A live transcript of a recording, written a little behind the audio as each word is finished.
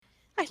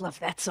I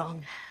love that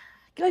song.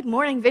 Good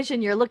morning,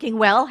 Vision. You're looking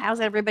well. How's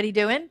everybody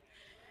doing?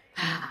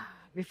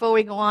 Before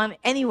we go on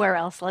anywhere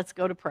else, let's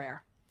go to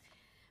prayer.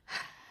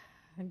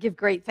 And give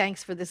great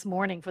thanks for this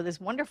morning, for this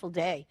wonderful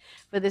day,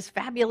 for this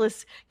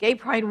fabulous Gay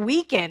Pride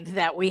weekend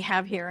that we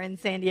have here in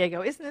San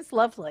Diego. Isn't this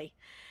lovely?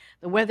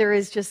 The weather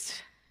is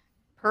just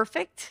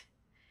perfect.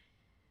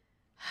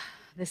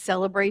 The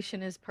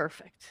celebration is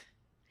perfect.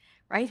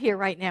 Right here,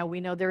 right now, we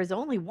know there is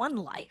only one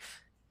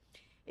life.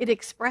 It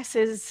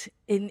expresses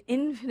in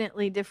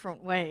infinitely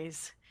different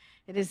ways.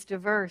 It is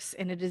diverse,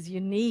 and it is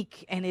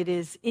unique, and it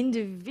is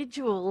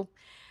individual,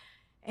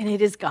 and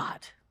it is God.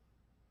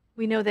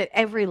 We know that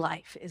every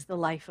life is the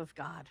life of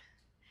God.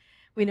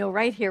 We know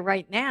right here,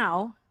 right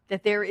now,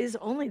 that there is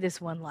only this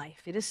one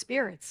life. It is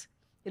Spirit's.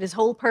 It is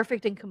whole,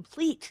 perfect, and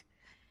complete.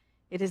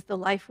 It is the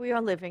life we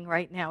are living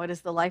right now. It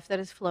is the life that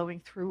is flowing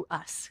through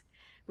us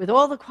with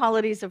all the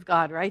qualities of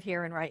God right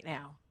here and right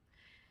now.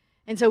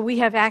 And so we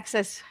have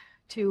access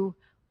to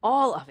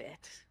all of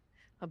it: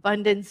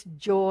 abundance,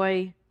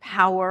 joy,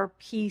 power,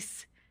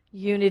 peace,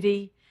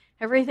 unity.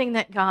 Everything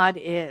that God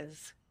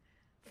is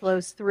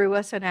flows through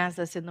us and as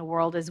us in the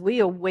world as we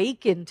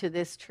awaken to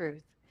this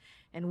truth.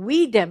 And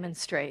we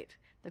demonstrate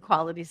the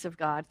qualities of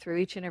God through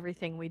each and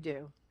everything we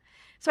do.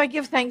 So I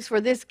give thanks for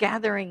this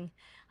gathering.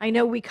 I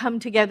know we come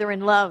together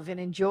in love and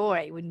in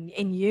joy,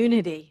 in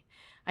unity.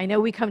 I know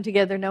we come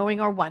together knowing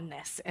our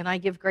oneness, and I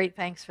give great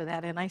thanks for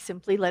that, and I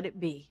simply let it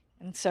be.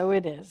 And so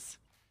it is.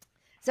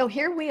 So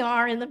here we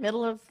are in the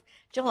middle of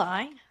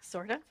July,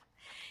 sort of.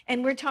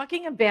 And we're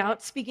talking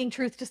about speaking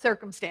truth to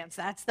circumstance.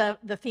 That's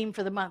the theme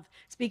for the month,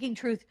 speaking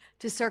truth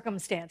to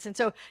circumstance. And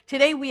so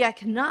today we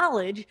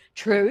acknowledge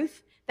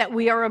truth, that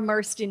we are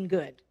immersed in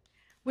good.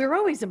 We're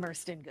always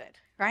immersed in good,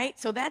 right?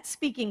 So that's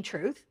speaking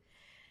truth.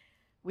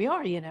 We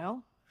are,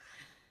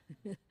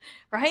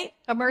 right?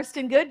 Immersed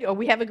in good. Oh,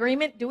 we have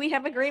agreement. Do we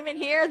have agreement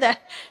here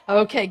that,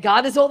 okay,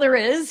 God is all there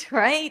is,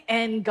 right?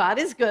 And God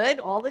is good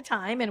all the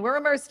time, and we're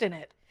immersed in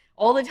it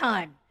all the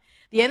time.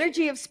 The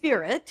energy of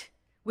spirit,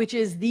 which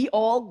is the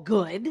all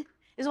good,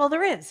 is all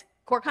there is.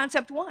 Core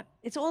concept 1,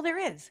 it's all there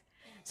is.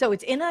 So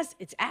it's in us,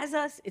 it's as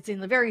us, it's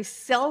in the very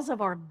cells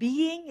of our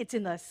being, it's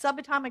in the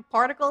subatomic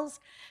particles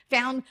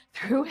found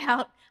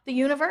throughout the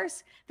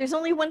universe. There's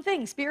only one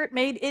thing. Spirit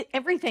made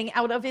everything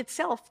out of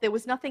itself. There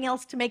was nothing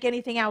else to make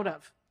anything out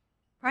of,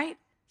 right?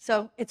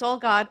 So it's all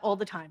God all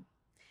the time.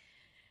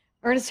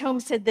 Ernest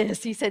Holmes said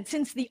this. He said,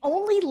 since the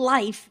only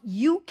life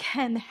you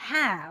can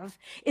have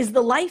is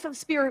the life of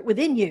spirit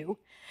within you,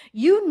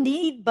 you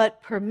need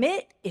but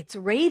permit its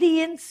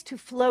radiance to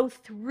flow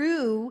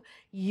through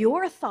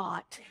your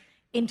thought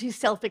into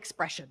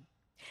self-expression.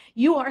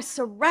 You are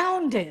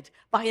surrounded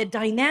by a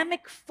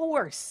dynamic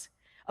force,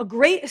 a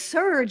great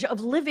surge of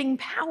living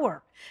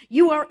power.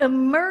 You are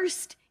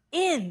immersed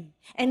in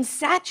and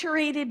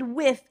saturated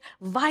with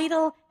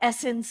vital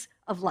essence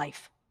of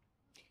life.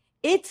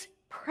 Its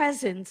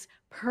presence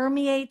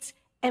permeates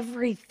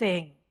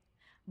everything,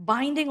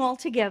 binding all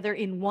together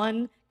in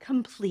one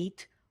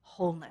complete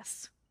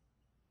wholeness.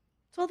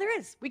 That's all there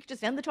is. We could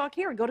just end the talk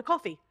here and go to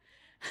coffee.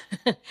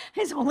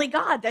 There's only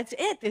God. That's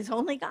it. There's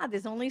only God.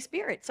 There's only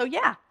Spirit. So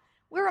yeah,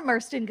 we're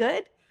immersed in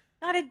good.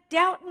 Not a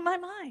doubt in my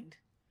mind.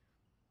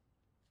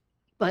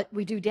 But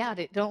we do doubt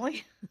it, don't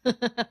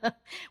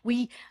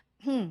we?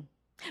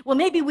 Well,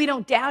 maybe we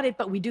don't doubt it,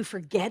 but we do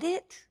forget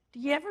it. Do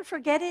you ever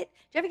forget it?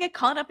 Do you ever get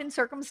caught up in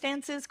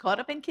circumstances, caught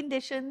up in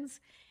conditions,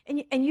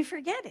 and you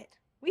forget it?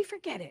 We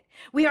forget it.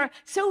 We are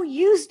so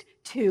used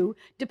to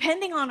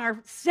depending on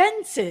our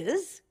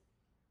senses,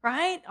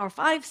 right? Our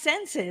 5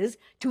 senses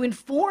to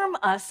inform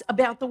us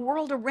about the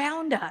world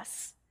around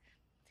us.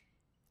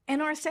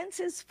 And our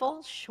senses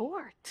fall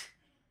short,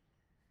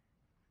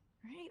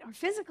 right? Our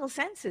physical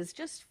senses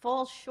just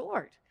fall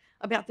short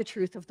about the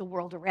truth of the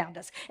world around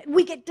us. And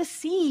we get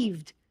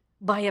deceived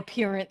by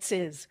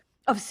appearances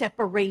of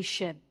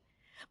separation,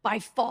 by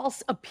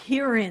false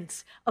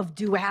appearance of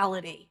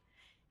duality.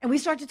 And we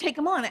start to take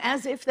them on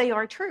as if they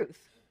are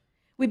truth.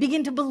 We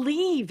begin to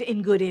believe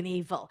in good and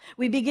evil.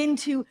 We begin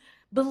to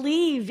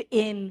believe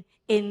in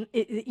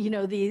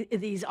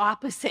these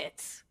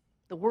opposites,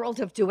 the world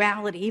of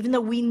duality, even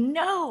though we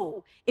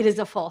know it is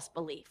a false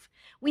belief.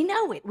 We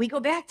know it. We go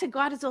back to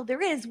God is all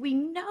there is. We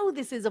know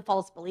this is a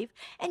false belief,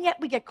 and yet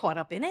we get caught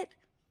up in it.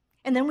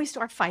 And then we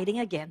start fighting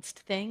against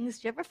things.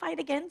 Do you ever fight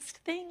against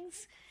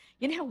things?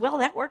 You know how well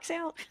that works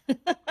out?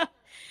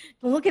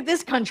 Look at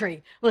this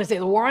country. Let's say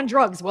the war on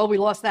drugs. Well, we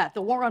lost that.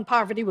 The war on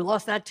poverty, we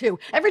lost that too.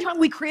 Every time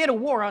we create a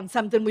war on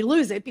something, we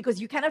lose it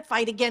because you cannot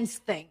fight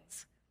against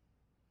things.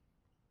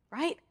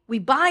 Right? We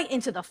buy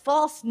into the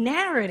false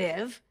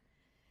narrative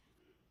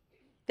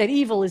that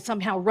evil is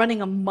somehow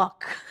running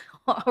amok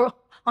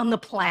on the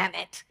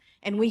planet,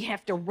 and we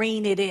have to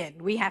rein it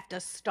in. We have to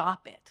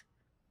stop it.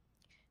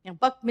 Now,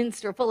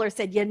 Buckminster Fuller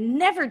said, you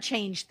never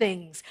change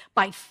things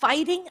by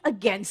fighting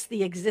against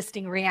the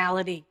existing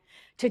reality.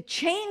 To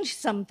change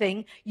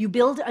something, you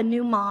build a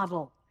new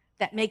model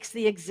that makes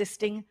the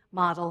existing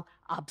model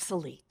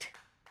obsolete.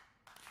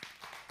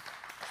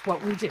 That's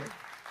what we do.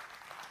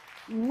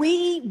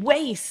 We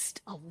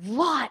waste a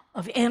lot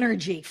of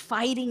energy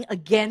fighting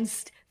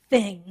against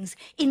things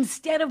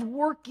instead of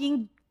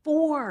working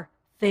for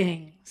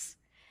things.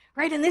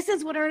 Right? And this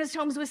is what Ernest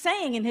Holmes was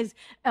saying in his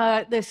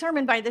the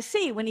Sermon by the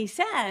Sea when he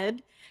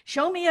said,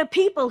 show me a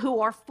people who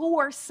are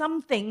for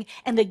something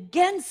and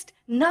against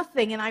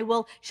nothing, and I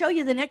will show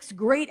you the next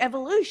great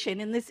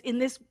evolution in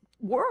this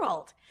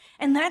world.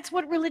 And that's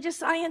what religious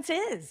science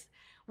is.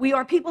 We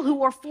are people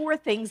who are for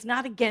things,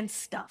 not against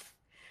stuff,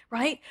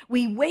 right?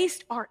 We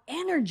waste our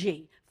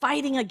energy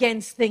fighting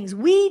against things.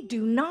 We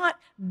do not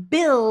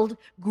build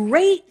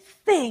great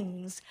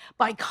things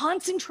by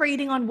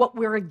concentrating on what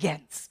we're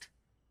against.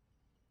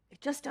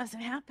 It just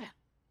doesn't happen.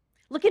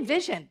 Look at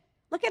Vision.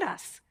 Look at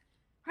us,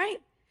 right?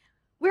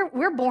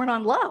 We're born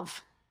on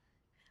love.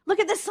 Look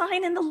at the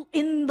sign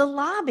in the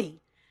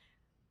lobby,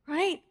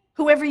 right?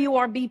 Whoever you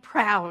are, be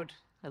proud.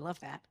 I love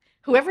that.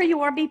 Whoever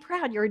you are, be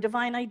proud. You're a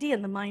divine idea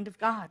in the mind of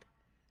God.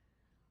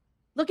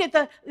 Look at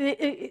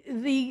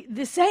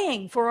the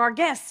saying for our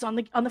guests on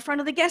the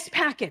front of the guest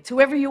packets.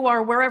 Whoever you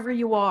are, wherever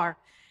you are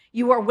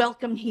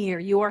welcome here.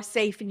 You are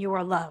safe and you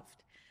are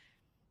loved.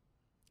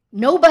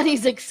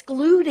 Nobody's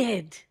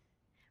excluded,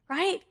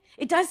 right?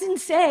 It doesn't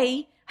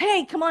say,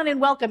 hey, come on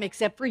and welcome,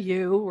 except for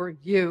you or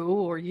you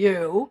or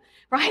you,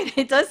 right?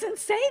 It doesn't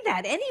say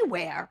that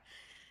anywhere.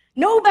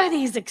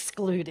 Nobody's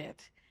excluded.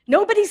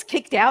 Nobody's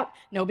kicked out.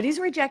 Nobody's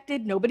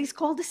rejected. Nobody's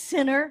called a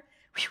sinner.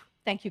 Whew,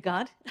 thank you,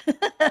 God.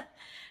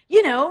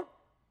 You know,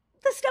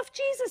 the stuff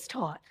Jesus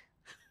taught.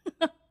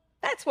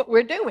 That's what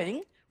we're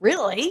doing,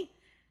 really.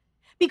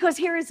 Because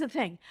here is the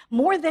thing.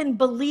 More than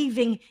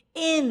believing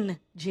in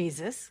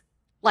Jesus,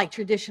 like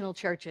traditional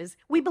churches,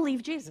 we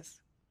believe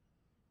Jesus.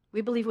 We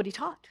believe what he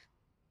taught.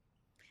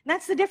 And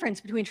that's the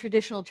difference between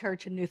traditional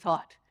church and New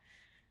Thought.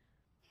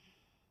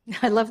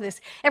 I love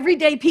this. Every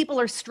day people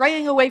are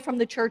straying away from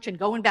the church and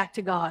going back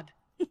to God.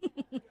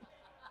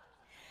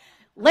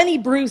 Lenny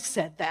Bruce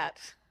said that.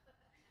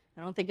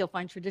 I don't think you'll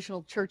find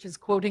traditional churches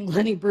quoting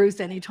Lenny Bruce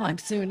anytime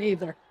soon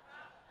either.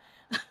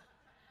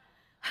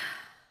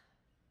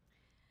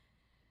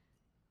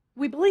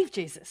 We believe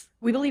Jesus.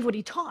 We believe what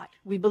he taught.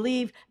 We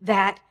believe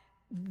that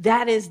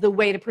that is the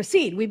way to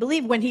proceed. We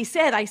believe when he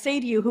said, I say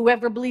to you,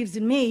 whoever believes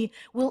in me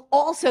will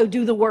also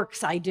do the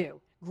works I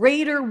do.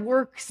 Greater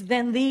works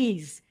than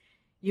these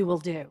you will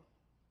do.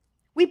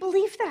 We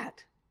believe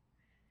that.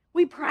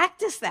 We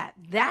practice that.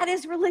 That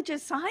is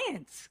religious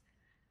science,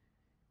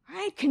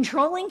 right?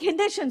 Controlling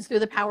conditions through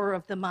the power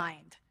of the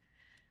mind.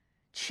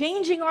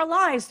 Changing our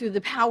lives through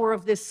the power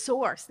of this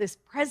source, this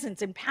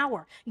presence and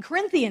power. In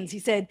Corinthians, he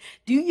said,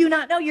 do you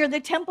not know you're the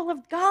temple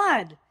of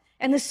God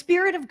and the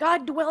Spirit of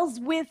God dwells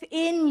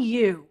within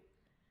you?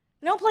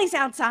 No place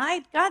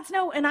outside. God's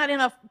not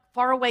in a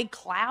faraway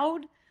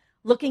cloud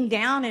looking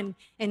down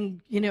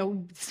and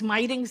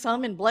smiting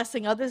some and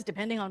blessing others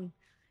depending on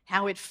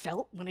how it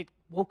felt when it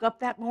woke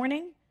up that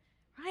morning,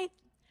 right?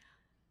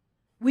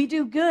 We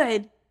do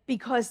good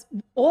because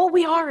all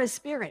we are is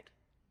spirit.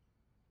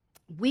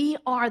 We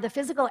are the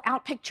physical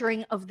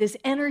outpicturing of this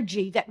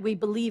energy that we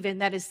believe in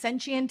that is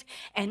sentient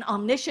and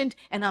omniscient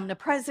and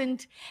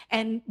omnipresent,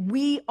 and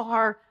we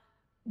are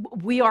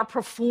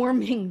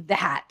performing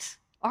that.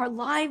 Our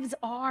lives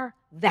are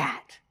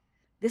that.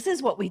 This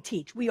is what we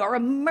teach. We are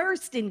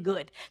immersed in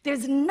good.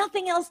 There's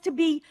nothing else to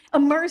be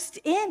immersed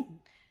in,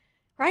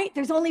 right?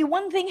 There's only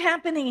one thing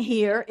happening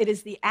here. It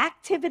is the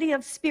activity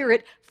of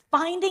spirit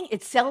finding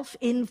itself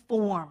in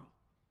form.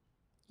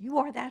 You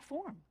are that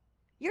form.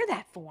 You're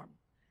that form.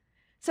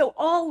 So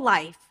all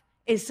life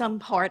is some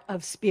part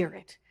of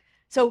spirit.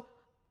 So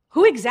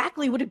who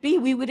exactly would it be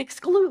we would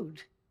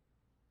exclude?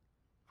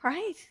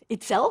 Right?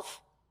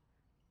 Itself?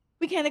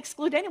 We can't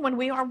exclude anyone.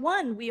 We are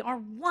one. We are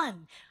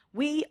one.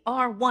 We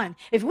are one.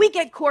 If we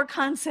get core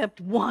concept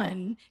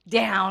one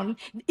down,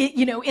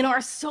 in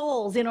our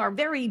souls, in our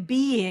very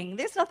being,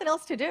 there's nothing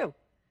else to do.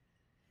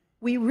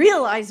 We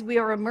realize we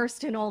are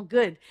immersed in all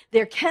good.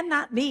 There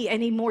cannot be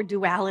any more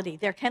duality.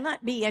 There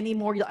cannot be any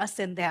more us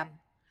and them.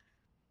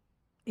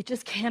 It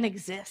just can't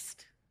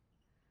exist.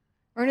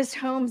 Ernest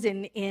Holmes,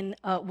 in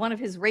one of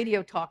his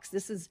radio talks,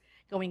 this is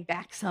going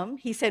back some,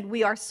 he said,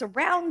 we are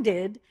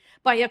surrounded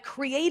by a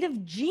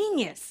creative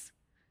genius,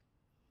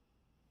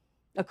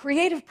 a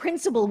creative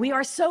principle. We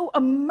are so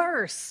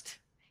immersed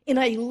in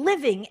a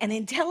living and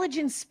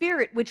intelligent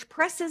spirit which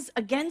presses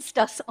against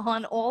us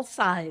on all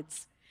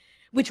sides,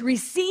 which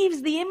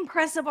receives the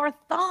impress of our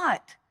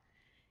thought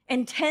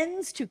and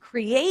tends to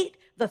create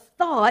the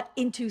thought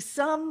into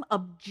some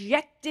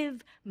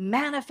objective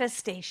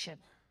manifestation.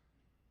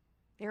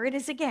 There it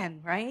is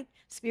again, right?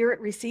 Spirit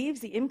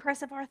receives the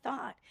impress of our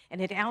thought, and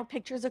it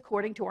outpictures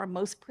according to our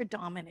most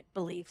predominant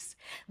beliefs.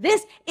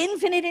 This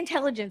infinite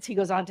intelligence, he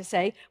goes on to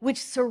say, which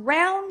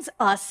surrounds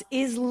us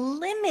is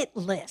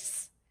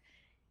limitless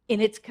in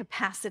its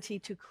capacity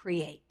to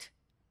create.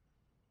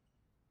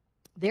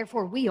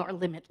 Therefore, we are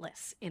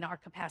limitless in our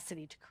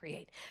capacity to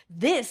create.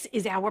 This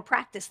is our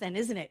practice then,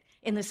 isn't it,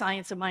 in the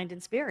science of mind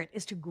and spirit,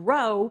 is to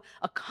grow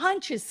a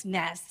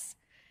consciousness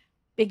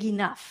big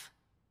enough,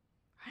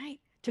 right?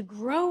 To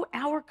grow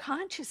our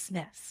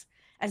consciousness.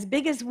 as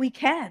big as we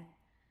can.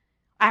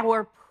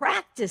 Our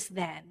practice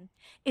then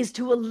is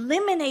to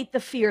eliminate the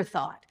fear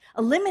thought,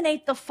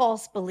 eliminate the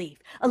false belief,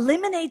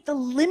 eliminate the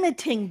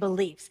limiting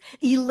beliefs,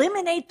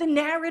 eliminate the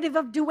narrative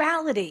of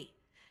duality,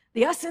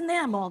 the us and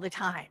them all the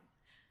time.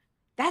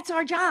 That's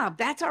our job.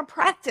 That's our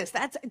practice.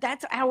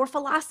 That's our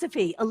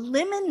philosophy.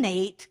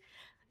 Eliminate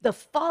the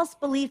false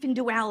belief in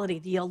duality,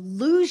 the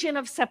illusion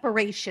of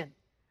separation.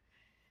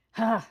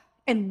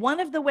 And one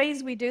of the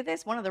ways we do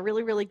this, one of the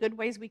really, really good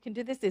ways we can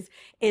do this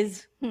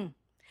is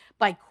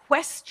by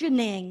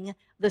questioning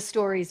the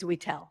stories we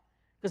tell.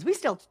 Because we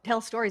still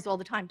tell stories all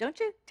the time. Don't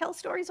you tell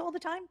stories all the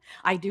time?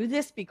 I do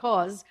this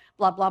because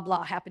blah, blah,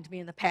 blah happened to me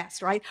in the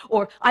past, right?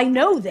 Or I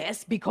know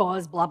this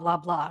because blah, blah,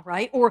 blah,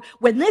 right? Or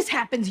when this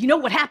happens, you know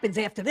what happens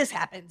after this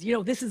happens. You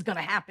know this is going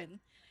to happen,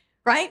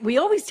 right? We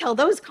always tell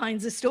those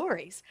kinds of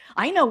stories.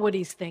 I know what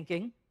he's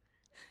thinking.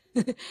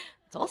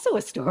 It's also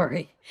a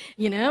story,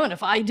 and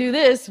if I do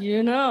this,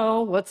 you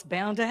know what's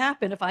bound to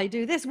happen if I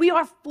do this. We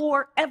are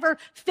forever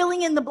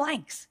filling in the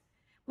blanks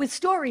with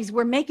stories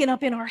we're making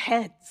up in our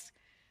heads.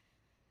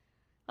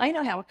 I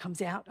know how it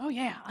comes out. Oh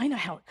yeah, I know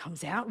how it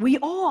comes out. We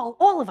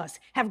all of us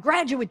have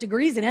graduate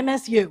degrees in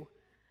MSU,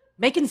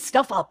 making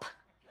stuff up.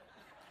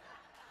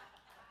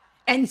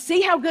 And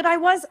see how good I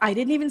was? I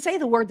didn't even say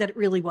the word that it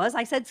really was.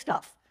 I said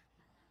stuff.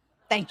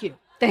 Thank you.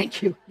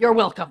 You're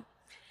welcome.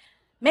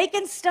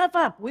 Making stuff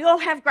up. We all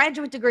have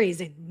graduate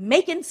degrees in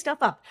making stuff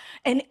up.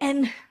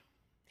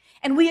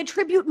 And we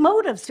attribute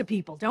motives to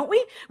people, don't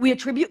we? We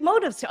attribute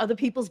motives to other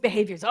people's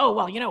behaviors. Oh,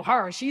 well,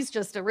 her, she's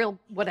just a real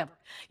whatever,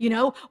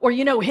 or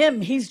him,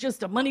 he's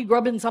just a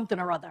money-grubbing something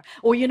or other.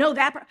 Or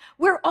that.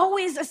 We're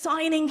always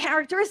assigning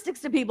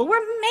characteristics to people. We're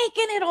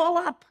making it all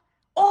up.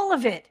 All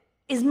of it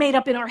is made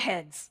up in our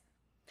heads.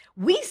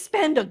 We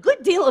spend a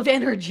good deal of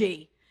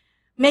energy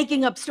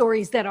making up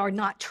stories that are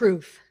not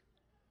truth.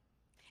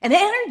 And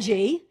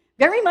energy,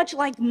 very much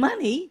like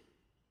money,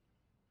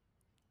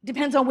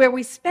 depends on where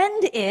we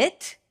spend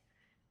it.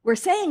 We're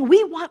saying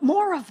we want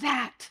more of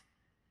that.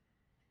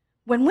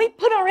 When we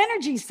put our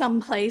energy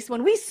someplace,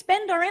 when we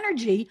spend our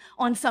energy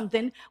on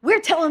something, we're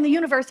telling the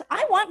universe,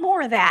 I want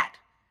more of that.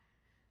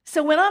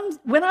 So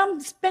when I'm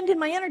spending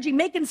my energy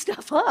making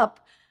stuff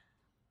up,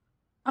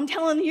 I'm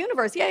telling the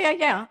universe,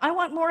 yeah, I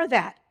want more of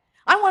that.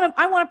 I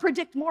want to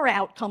predict more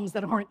outcomes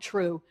that aren't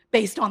true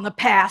based on the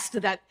past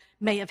that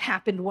may have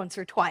happened once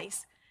or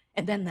twice.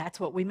 And then that's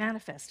what we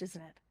manifest,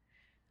 isn't it?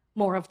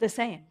 More of the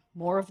same,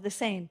 more of the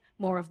same,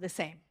 more of the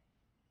same.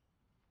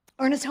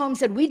 Ernest Holmes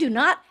said, we do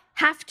not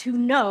have to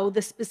know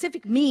the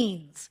specific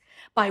means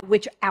by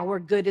which our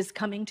good is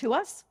coming to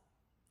us,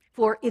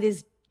 for it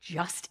is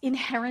just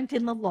inherent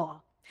in the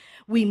law.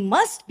 We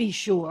must be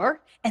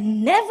sure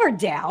and never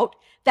doubt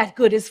that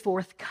good is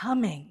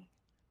forthcoming.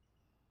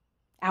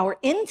 Our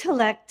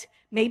intellect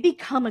may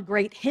become a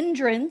great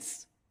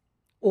hindrance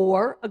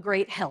or a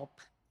great help.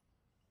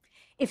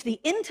 If the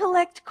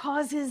intellect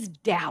causes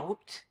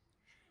doubt,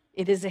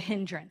 it is a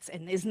hindrance.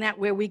 And isn't that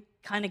where we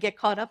kind of get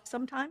caught up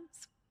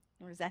sometimes?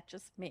 Or is that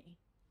just me?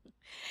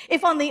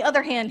 If, on the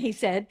other hand, he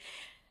said,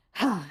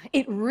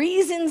 it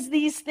reasons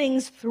these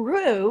things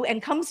through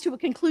and comes to a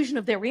conclusion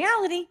of their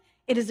reality,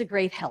 it is a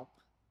great help,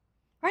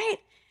 right?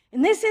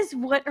 And this is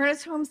what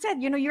Ernest Holmes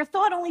said. Your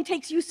thought only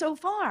takes you so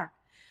far.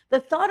 The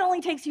thought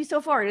only takes you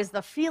so far. It is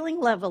the feeling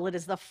level. It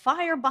is the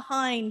fire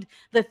behind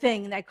the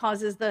thing that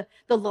causes the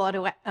law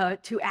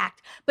to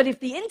act. But if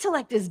the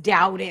intellect is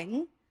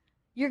doubting,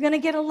 you're going to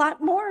get a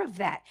lot more of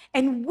that.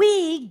 And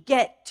we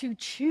get to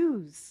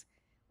choose.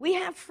 We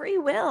have free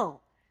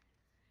will.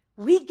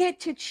 We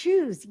get to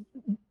choose.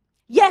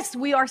 Yes,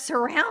 we are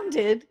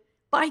surrounded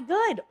by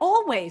good,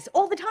 always,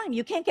 all the time.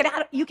 You can't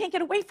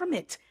get away from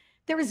it.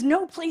 There is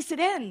no place it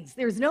ends.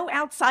 There's no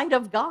outside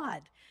of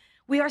God.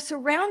 We are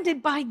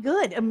surrounded by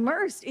good,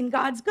 immersed in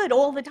God's good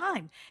all the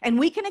time. And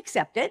we can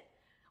accept it,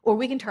 or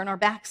we can turn our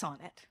backs on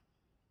it.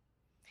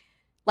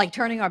 Like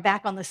turning our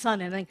back on the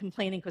sun and then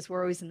complaining because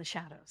we're always in the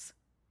shadows,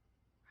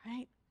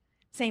 right?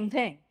 Same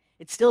thing.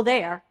 It's still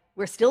there.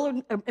 We're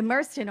still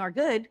immersed in our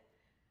good.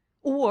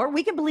 Or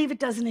we can believe it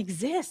doesn't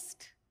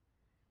exist.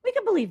 We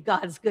can believe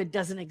God's good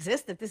doesn't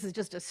exist, that this is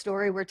just a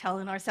story we're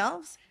telling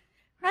ourselves,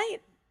 right?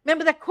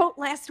 Remember that quote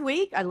last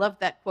week? I love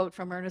that quote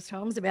from Ernest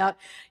Holmes about,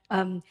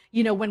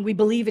 when we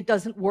believe it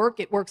doesn't work,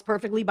 it works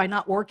perfectly by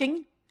not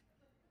working,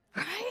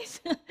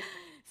 right?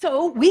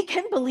 So we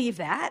can believe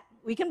that.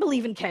 We can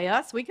believe in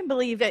chaos. We can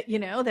believe that,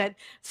 that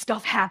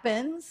stuff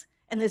happens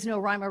and there's no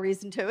rhyme or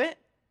reason to it.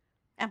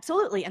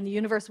 Absolutely. And the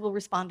universe will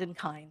respond in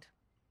kind.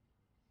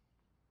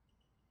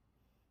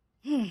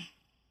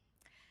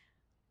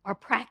 Our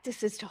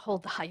practice is to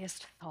hold the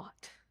highest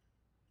thought,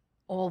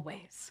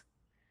 always.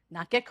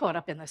 Not get caught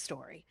up in the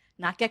story,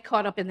 not get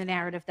caught up in the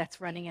narrative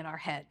that's running in our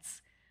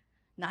heads,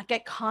 not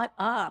get caught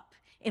up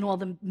in all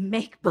the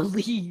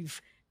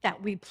make-believe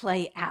that we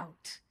play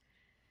out.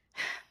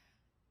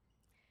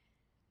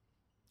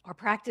 Our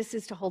practice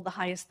is to hold the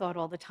highest thought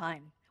all the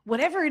time.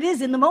 Whatever it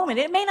is in the moment,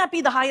 it may not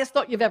be the highest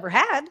thought you've ever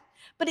had,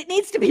 but it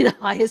needs to be the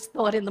highest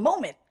thought in the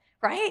moment,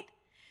 right?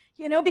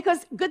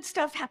 Because good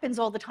stuff happens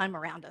all the time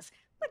around us.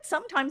 But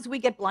sometimes we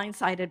get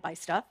blindsided by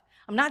stuff.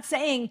 I'm not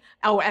saying,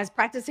 oh, as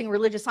practicing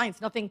religious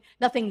science, nothing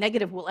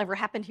negative will ever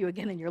happen to you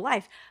again in your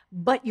life,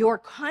 but your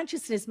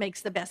consciousness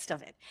makes the best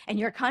of it, and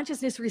your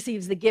consciousness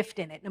receives the gift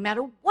in it, no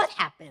matter what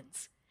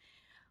happens.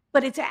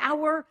 But it's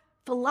our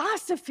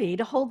philosophy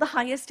to hold the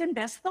highest and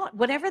best thought,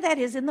 whatever that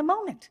is in the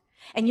moment.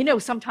 And you know,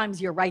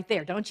 sometimes you're right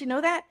there. Don't you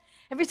know that?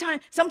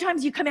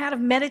 Sometimes you come out of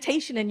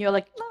meditation and you're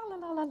like, la,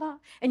 la, la, la, la,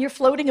 and you're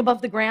floating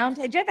above the ground.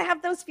 Did you ever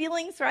have those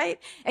feelings, right?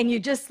 And you're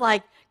just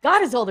like,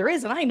 God is all there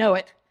is, and I know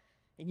it.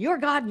 And you're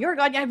God,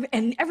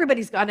 and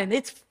everybody's God, and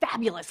it's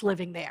fabulous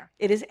living there.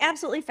 It is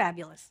absolutely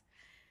fabulous.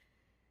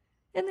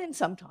 And then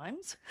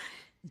sometimes,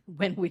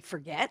 when we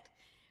forget,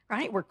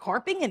 right, we're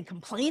carping and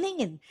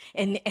complaining,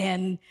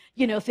 and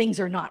you know, things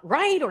are not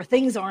right, or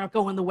things aren't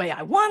going the way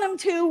I want them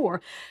to,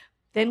 or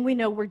then we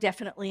know we're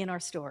definitely in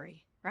our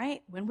story,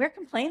 right? When we're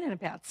complaining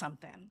about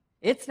something,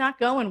 it's not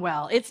going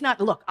well. It's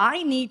not, look,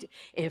 I need,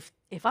 if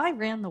I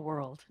ran the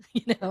world,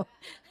 you know,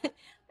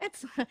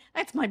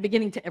 that's my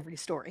beginning to every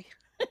story.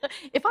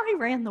 If I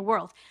ran the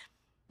world,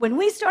 when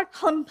we start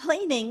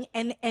complaining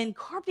and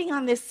carping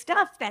on this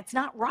stuff that's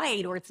not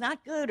right, or it's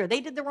not good, or they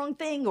did the wrong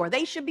thing, or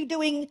they should be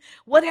doing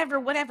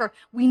whatever,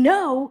 we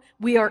know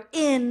we are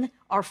in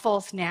our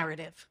false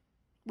narrative.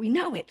 We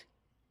know it.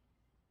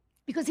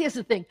 Because here's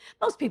the thing,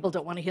 most people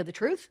don't want to hear the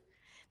truth.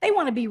 They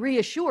want to be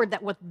reassured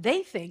that what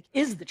they think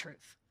is the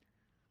truth.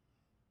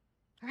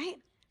 Right?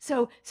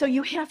 So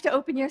you have to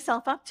open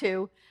yourself up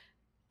to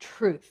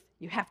truth.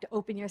 You have to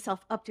open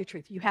yourself up to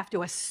truth. You have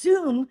to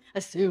assume,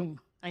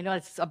 I know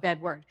it's a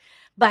bad word,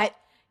 but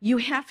you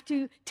have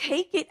to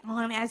take it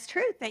on as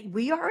truth that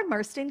we are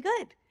immersed in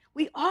good.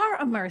 We are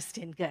immersed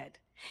in good.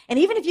 And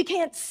even if you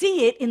can't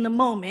see it in the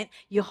moment,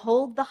 you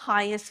hold the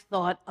highest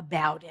thought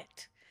about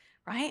it,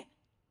 right?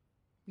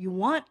 You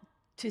want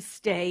to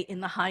stay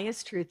in the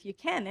highest truth you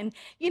can. And,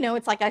 you know,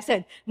 it's like I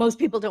said, most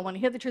people don't want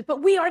to hear the truth,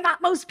 but we are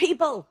not most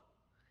people.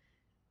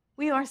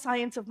 We are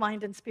science of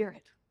mind and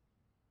spirit.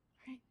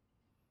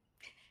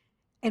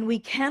 And we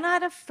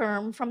cannot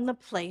affirm from the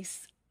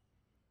place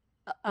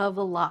of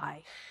a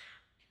lie,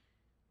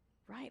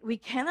 right? We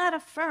cannot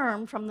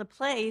affirm from the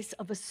place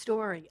of a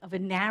story, of a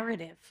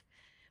narrative.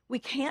 We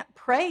can't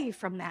pray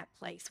from that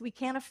place. We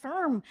can't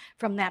affirm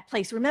from that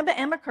place. Remember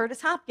Emma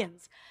Curtis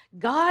Hopkins,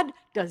 God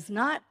does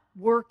not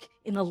work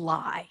in a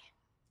lie.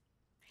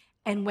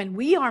 And when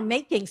we are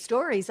making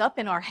stories up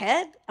in our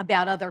head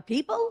about other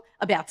people,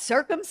 about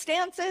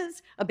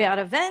circumstances, about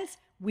events,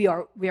 we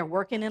are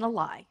working in a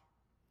lie,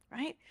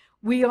 right?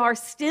 We are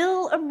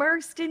still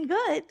immersed in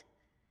good,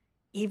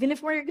 even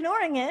if we're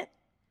ignoring it,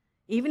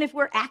 even if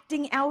we're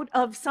acting out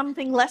of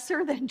something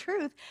lesser than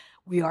truth,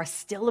 we are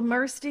still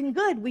immersed in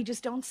good. We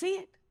just don't see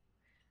it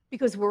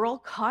because we're all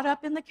caught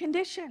up in the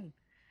condition.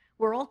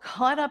 We're all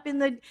caught up in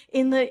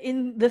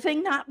the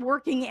thing not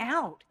working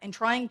out and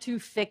trying to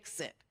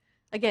fix it.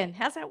 Again,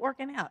 how's that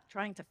working out?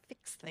 Trying to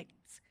fix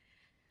things.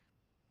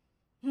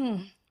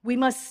 We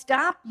must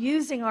stop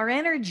using our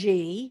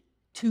energy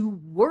to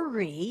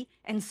worry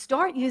and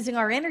start using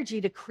our energy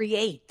to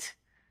create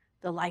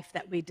the life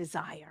that we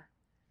desire.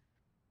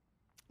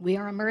 We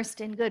are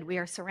immersed in good. We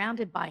are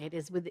surrounded by it.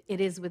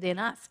 It is within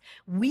us.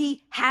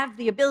 We have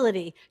the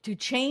ability to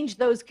change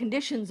those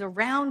conditions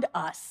around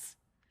us.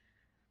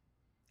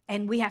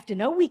 And we have to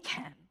know we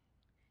can.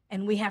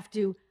 And we have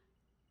to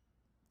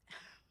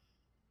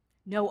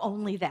know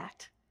only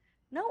that.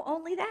 Know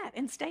only that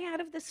and stay out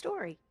of the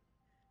story.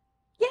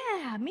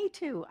 Yeah, me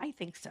too. I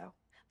think so.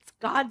 It's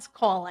God's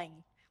calling.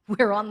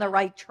 We're on the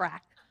right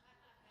track.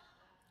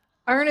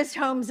 Ernest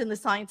Holmes in The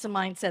Science of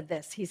Mind said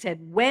this. He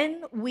said,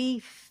 when we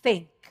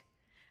think,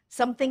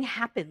 something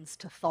happens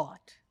to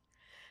thought.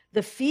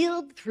 The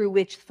field through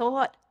which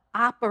thought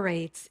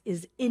operates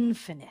is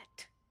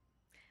infinite.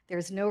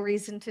 There's no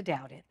reason to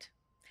doubt it.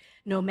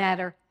 No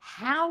matter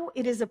how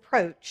it is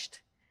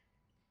approached,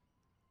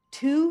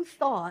 to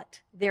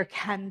thought there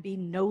can be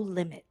no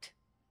limit.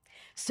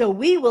 So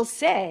we will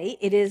say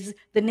it is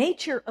the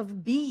nature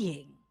of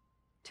being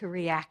to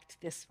react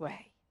this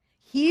way.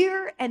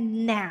 Here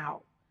and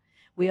now,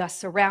 we are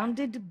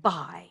surrounded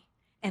by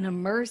and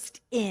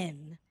immersed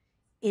in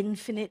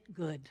infinite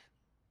good.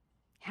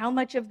 How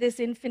much of this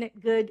infinite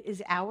good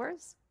is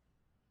ours?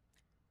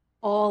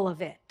 All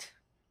of it.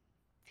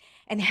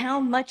 And how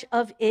much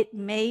of it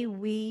may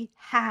we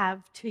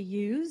have to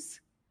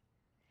use?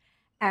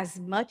 As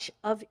much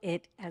of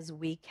it as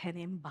we can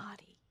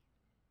embody.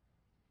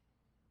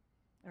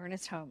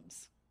 Ernest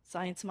Holmes,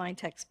 Science Mind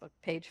textbook,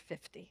 page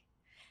 50.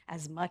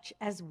 As much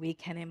as we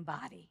can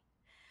embody.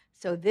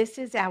 So this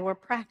is our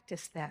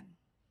practice then,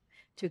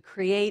 to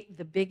create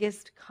the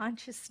biggest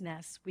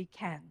consciousness we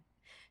can,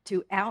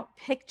 to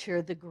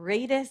outpicture the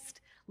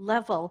greatest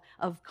level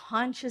of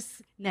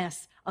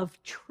consciousness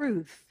of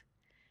truth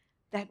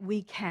that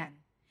we can.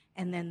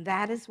 And then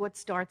that is what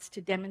starts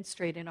to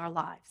demonstrate in our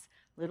lives.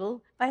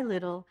 Little by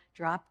little,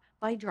 drop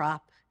by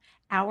drop,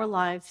 our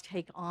lives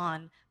take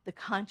on the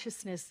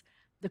consciousness,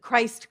 the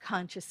Christ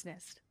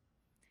consciousness,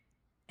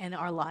 and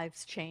our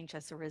lives change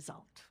as a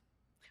result.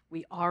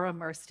 We are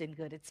immersed in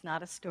good. It's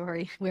not a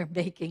story we're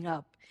making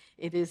up.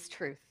 It is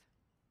truth.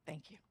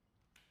 Thank you.